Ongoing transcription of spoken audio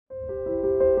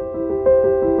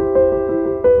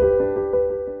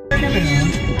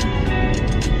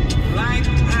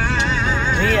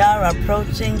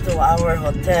approaching to our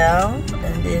hotel,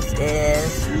 and this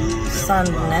is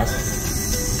Sandnes.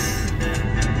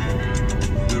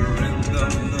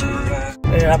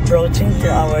 We're approaching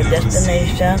to our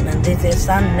destination, and this is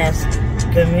Sandnes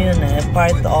Commune, a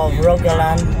part of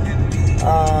Rogaland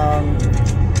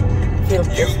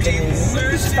Fylkes Commune.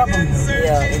 Stavanger.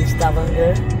 Yeah, in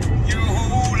Stavanger.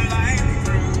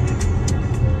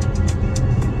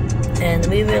 And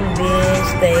we will be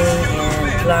staying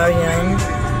in Clarion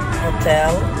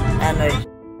Hotel Energy.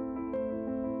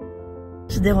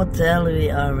 It's the hotel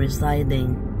we are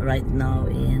residing right now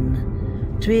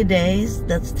in 3 days.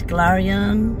 That's the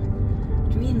Clarion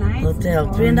 3 nights Hotel.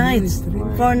 3 nights.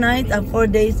 4 nights, 4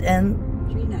 days and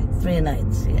 3 nights. 3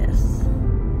 nights, yes.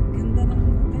 Ganda ng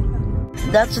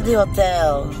hotel. That's the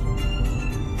hotel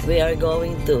we are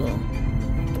going to.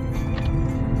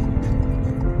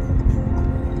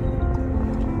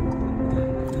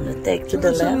 Take to the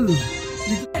left.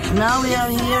 Now we are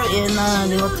here in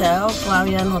the hotel,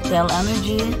 Clarion Hotel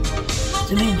Energy.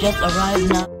 So we just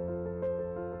arrived now.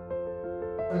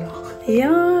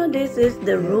 Yeah, this is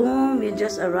the room. We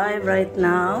just arrived right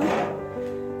now.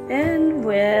 And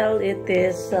well, it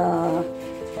is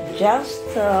just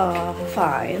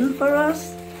fine for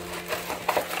us.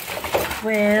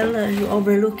 Well,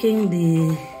 overlooking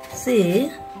the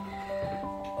sea.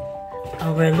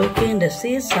 Overlooking the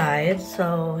seaside.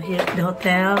 So here at the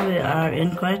hotel, we are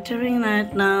inquiring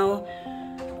right now.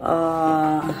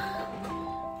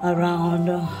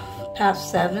 Around past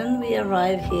 7 we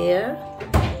arrive here,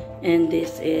 and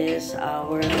this is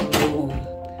our room.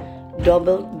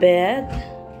 Double bed,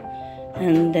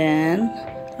 and then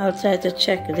I'll try to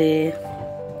check the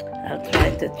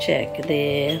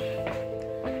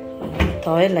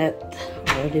toilet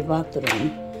or the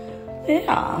bathroom.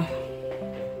 Yeah.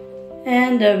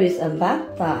 And there is a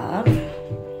bathtub.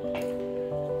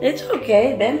 It's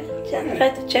okay, Ben. Just try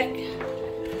to check.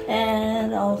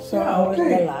 And also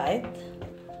the light.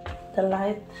 The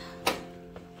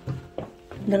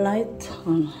light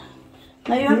on.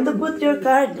 Now you have to put your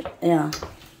card. Yeah.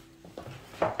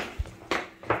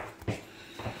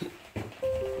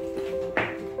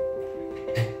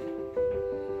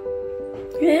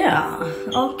 Yeah.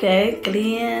 Okay.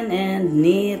 Clean and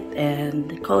neat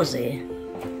and cozy.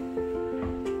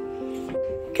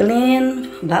 Clean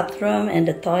bathroom and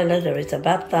the toilet. There is a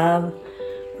bathtub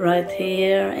right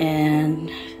here and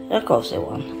a cozy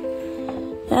one.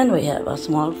 And we have a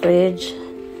small fridge,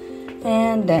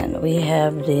 and then we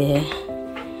have the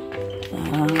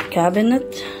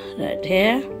cabinet right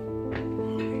here,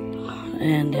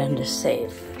 and then the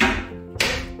safe.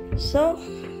 So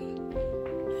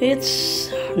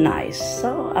it's nice.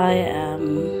 So I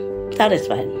am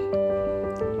satisfied.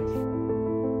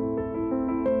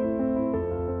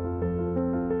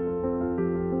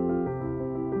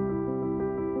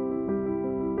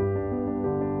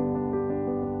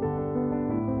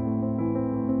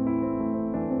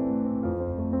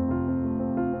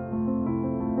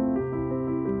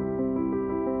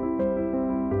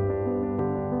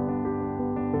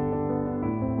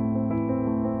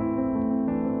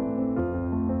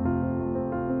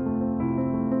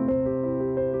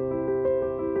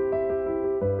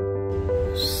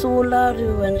 Sola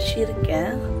Ruin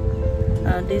Kirke.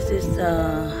 This is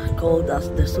called as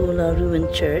the Sola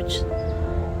Ruin Church,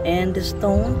 and the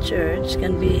stone church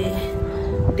can be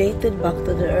dated back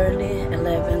to the early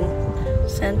 11th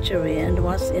century and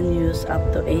was in use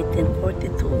up to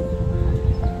 1842.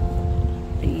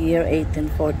 The year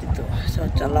 1842. So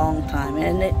it's a long time,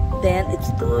 and then it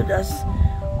stood as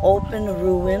open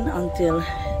ruin until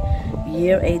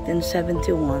year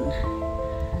 1871.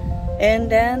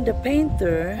 And then the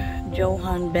painter,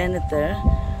 Johann Benneter,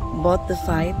 bought the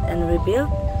site and rebuilt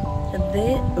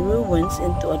the ruins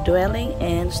into a dwelling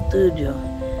and studio.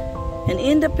 And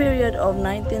in the period of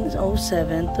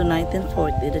 1907 to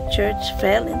 1940, the church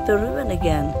fell into ruin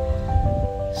again.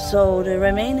 So the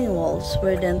remaining walls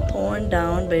were then torn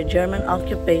down by German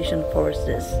occupation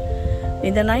forces.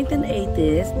 In the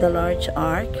 1980s, the large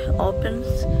arch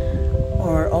openings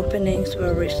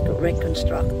were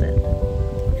reconstructed.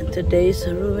 Today's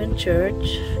ruined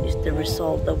church is the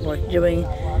result of work during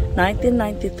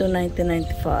 1990 to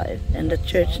 1995, and the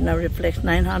church now reflects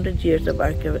 900 years of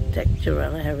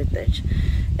architectural heritage.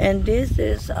 And this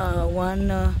is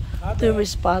one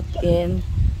tourist spot in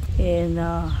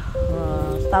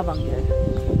Stavanger,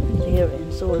 here in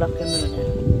Sola Commune.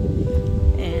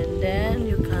 And then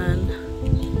you can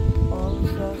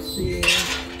also see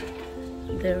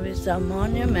there is a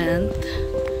monument.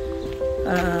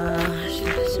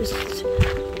 This is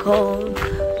called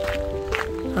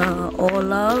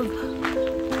Olav,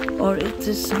 or it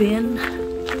has been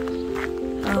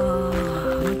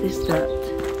is that?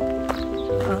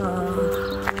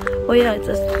 Oh yeah, it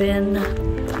has been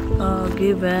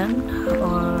given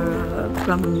or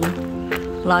from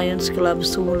Lions Club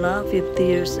Sula 50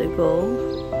 years ago.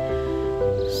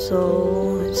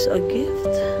 So it's a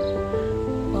gift.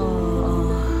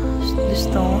 The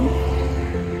stone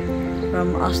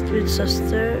from Astrid's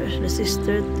sister, the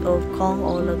sister of Kong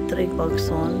Olav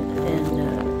Tryggvason, and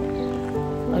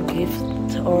a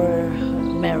gift or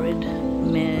married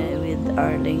with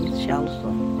Erling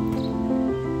Kjellson.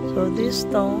 So this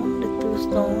stone, the two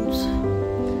stones,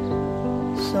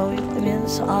 so it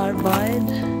means arbide,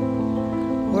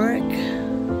 work,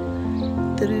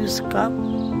 Truskap,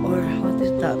 or what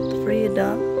is that,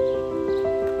 freedom,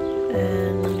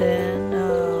 and then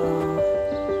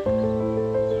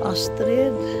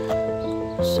Astrid,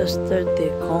 sister to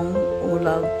Kong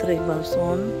Olav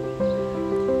Tryggvason,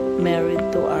 married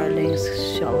to Erling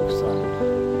Kjellson.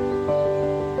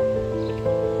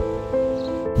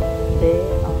 They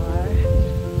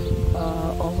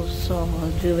are also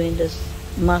doing this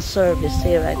mass service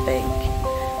here, I think,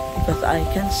 because I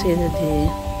can see the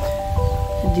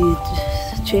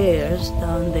chairs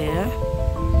down there,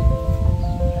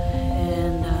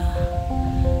 and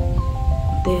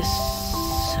this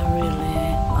really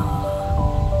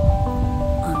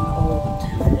an old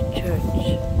church,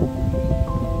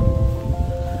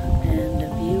 and the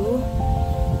view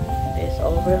is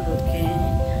overlooking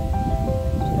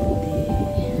the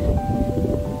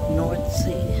North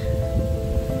Sea.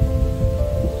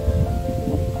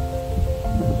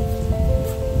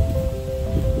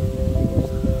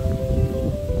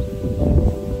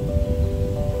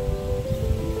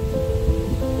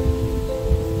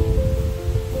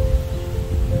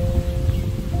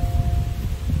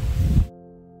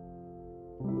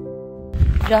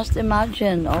 Just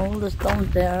imagine all the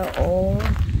stones there are all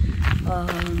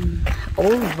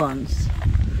old ones.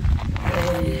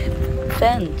 The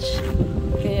fence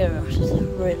here is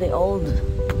really old,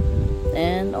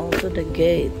 and also the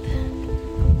gate.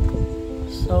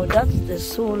 So that's the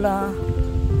Sula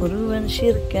ruined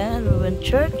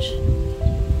church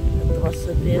that was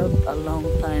built a long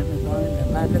time ago in the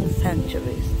 11th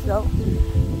century. So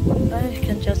I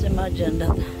can just imagine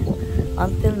that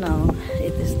until now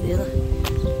it is still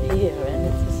here, and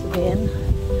it has been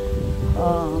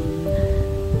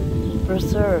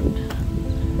preserved,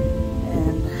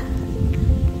 and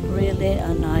really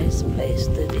a nice place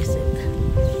to visit.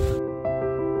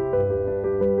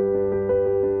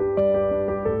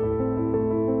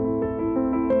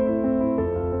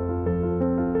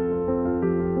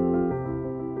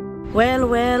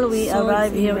 Well, we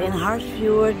arrived here in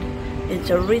Harstfjord. It's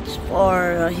a rich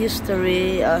for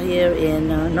history here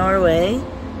in Norway.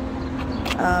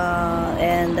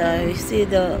 And we see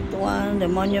the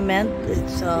monument.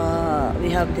 It's we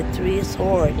have the tree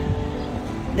sword.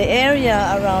 The area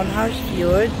around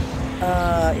Harstfjord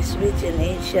is rich in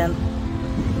ancient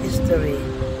history,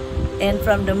 and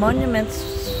from the monument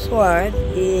sword,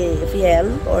 fjell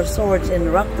or swords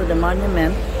in rock to the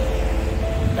monument,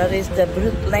 that is the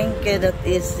brutlenke, that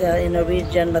is in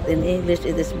Norwegian, but in English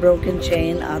it is broken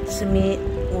chain at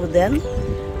Smi-Oden.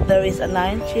 There is a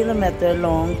 9-kilometer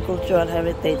long cultural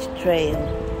heritage trail.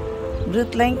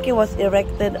 Brutlenke was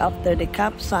erected after the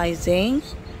capsizing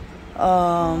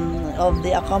of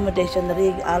the accommodation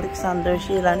rig Alexander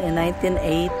Kielland in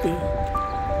 1980.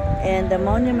 And the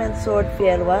monument sword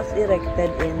fjell was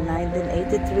erected in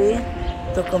 1983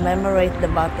 to commemorate the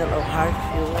Battle of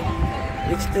Harstfjord,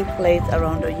 which took place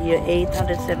around the year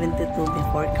 872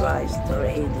 before Christ, or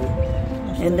AD.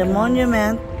 And the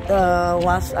monument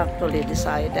was actually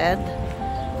designed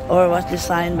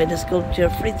by the sculptor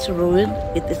Fritz Ruud.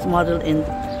 It is modeled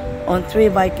on 3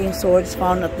 Viking swords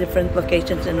found at different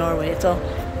locations in Norway. So,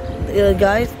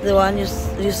 guys, the one you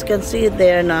can see it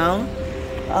there now,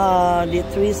 the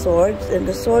 3 swords, and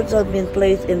the swords have been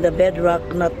placed in the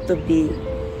bedrock not to be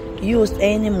used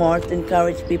anymore to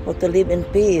encourage people to live in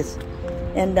peace.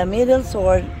 And the middle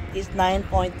sword is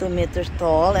 9.2 meters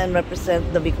tall and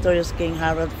represents the victorious King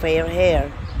Harald fair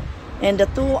hair. And the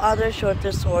 2 other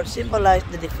shorter swords symbolize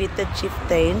the defeated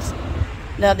chieftains.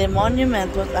 Now, the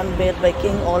monument was unveiled by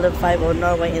King Olav V of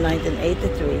Norway in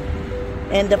 1983.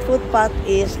 And the footpath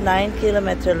is 9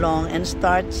 kilometers long and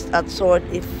starts at Sword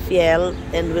Fjell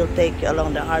and will take you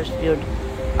along the Harstfjord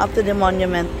up to the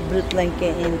monument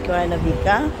Brutlenke in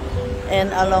Kværnevika.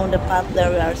 And along the path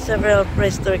there are several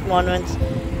prehistoric monuments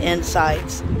and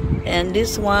sites. And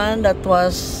this one, that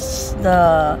was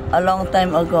a long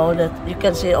time ago, that you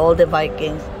can see all the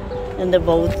Vikings and the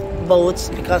boats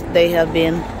because they have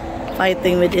been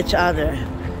fighting with each other.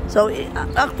 So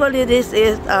actually this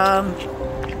is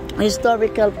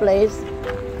historical place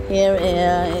here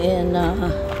in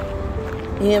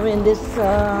this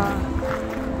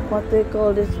what do you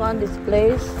call this one? This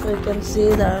place. We can see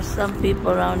there are some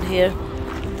people around here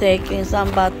taking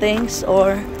some bathings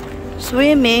or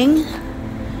swimming,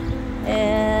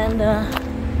 and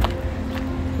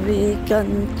we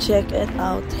can check it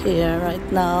out here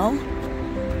right now.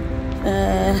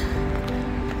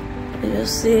 You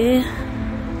see,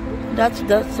 that's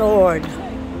the sword,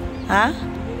 huh?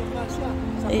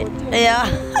 Yeah.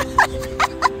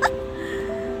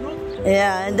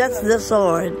 Yeah, and that's the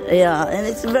sword. Yeah, and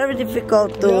it's very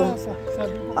difficult to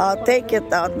take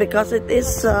it out because it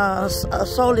is a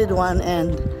solid one,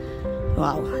 and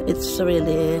wow, it's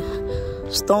really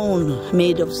stone,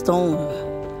 made of stone.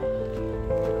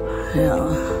 Yeah.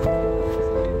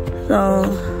 So,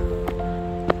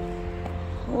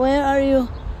 where are you?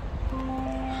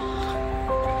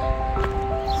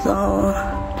 So,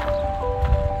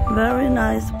 very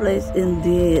nice place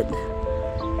indeed.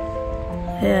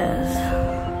 Yes.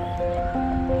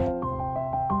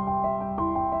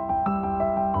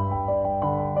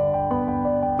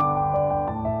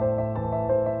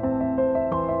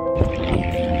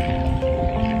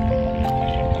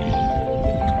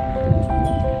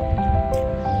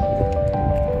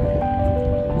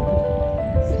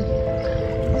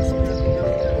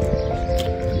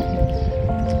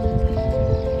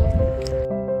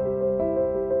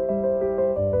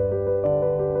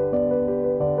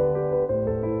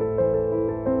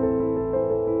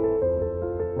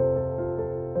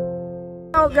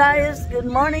 Hello guys, good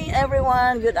morning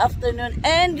everyone, good afternoon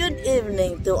and good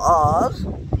evening to all.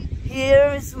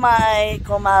 Here is my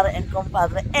comadre and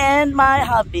compadre and my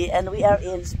hubby, and we are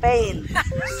in Spain.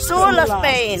 Sula,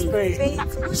 Spain.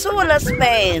 Sula,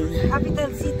 Spain.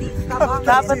 Capital city, Stavanger.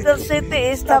 Capital city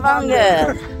is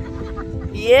Stavanger.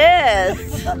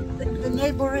 Yes. The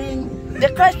neighboring. The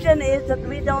question is that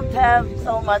we don't have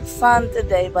so much sun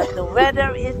today, but the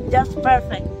weather is just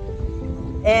perfect.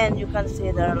 And you can see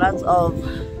there are lots of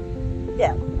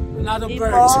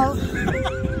people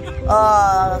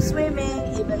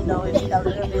swimming, even though it's a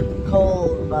little bit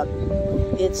cold, but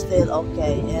it's still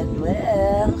okay. And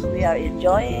well, we are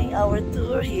enjoying our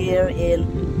tour here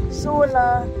in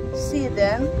Sula,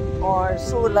 Sweden, or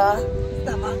Sula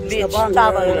Beach,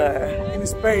 Stavanger. In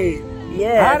Spain.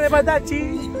 Yes.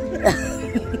 Arrivederci.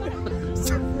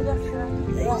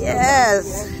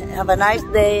 Yes. Have a nice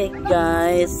day,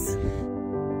 guys.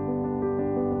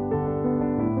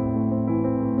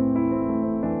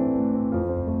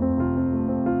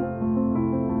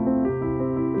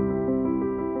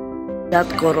 Got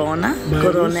Corona,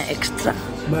 Corona Extra.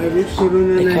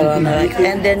 Corona,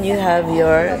 and then you have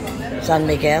your San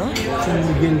Miguel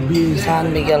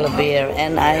beer,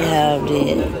 and I have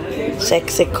the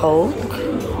Sexy Cola,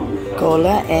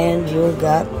 and you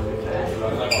got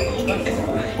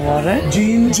water?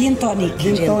 Gin tonic.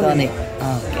 Gin tonic.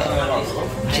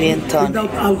 Okay. Gin tonic.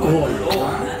 Without alcohol.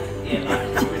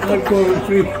 Alcohol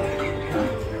free.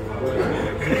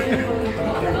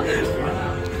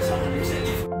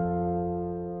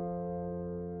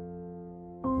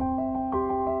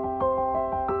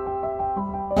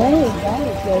 Hey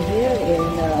guys, we're here in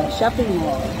shopping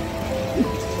mall.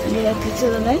 Yeah, it's a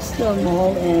nice little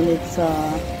mall, and it's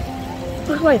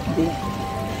quite big,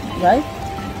 right?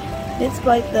 It's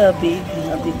quite a big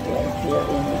place here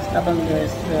in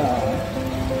Stavanger's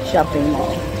shopping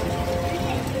mall,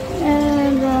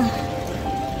 and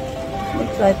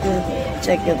we'll try to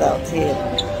check it out here.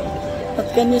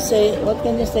 What can you say? What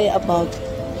can you say about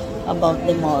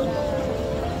the mall?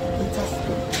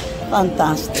 Fantastic.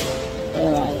 Fantastic.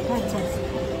 All right. Fantastic.